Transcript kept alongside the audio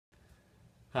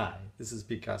Hi, this is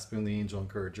Pete Cospoon, the Angel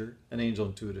Encourager, an angel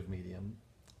intuitive medium,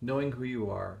 knowing who you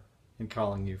are and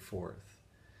calling you forth.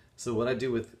 So what I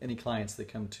do with any clients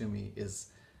that come to me is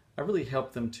I really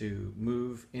help them to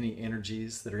move any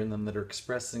energies that are in them that are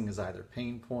expressing as either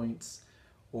pain points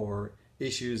or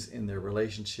issues in their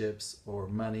relationships or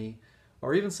money,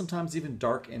 or even sometimes even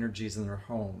dark energies in their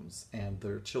homes and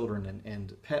their children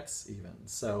and pets even.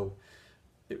 So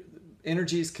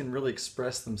energies can really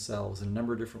express themselves in a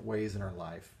number of different ways in our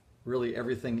life. Really,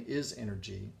 everything is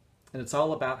energy, and it's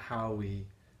all about how we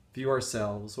view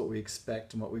ourselves, what we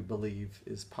expect, and what we believe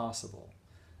is possible.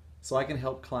 So I can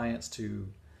help clients to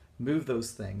move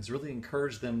those things, really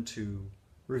encourage them to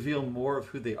reveal more of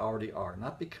who they already are,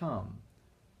 not become,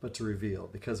 but to reveal,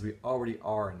 because we already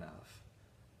are enough.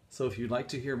 So if you'd like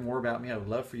to hear more about me, I would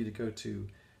love for you to go to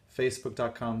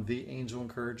facebook.com, The Angel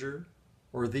Encourager,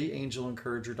 or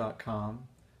theangelencourager.com,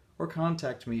 or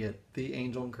contact me at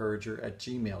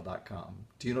theangelencourager@gmail.com.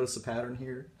 Do you notice a pattern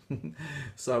here?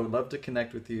 So I would love to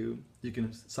connect with you. You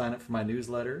can sign up for my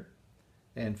newsletter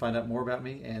and find out more about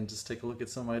me and just take a look at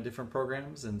some of my different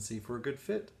programs and see if we're a good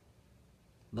fit.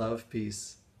 Love,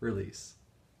 peace, release.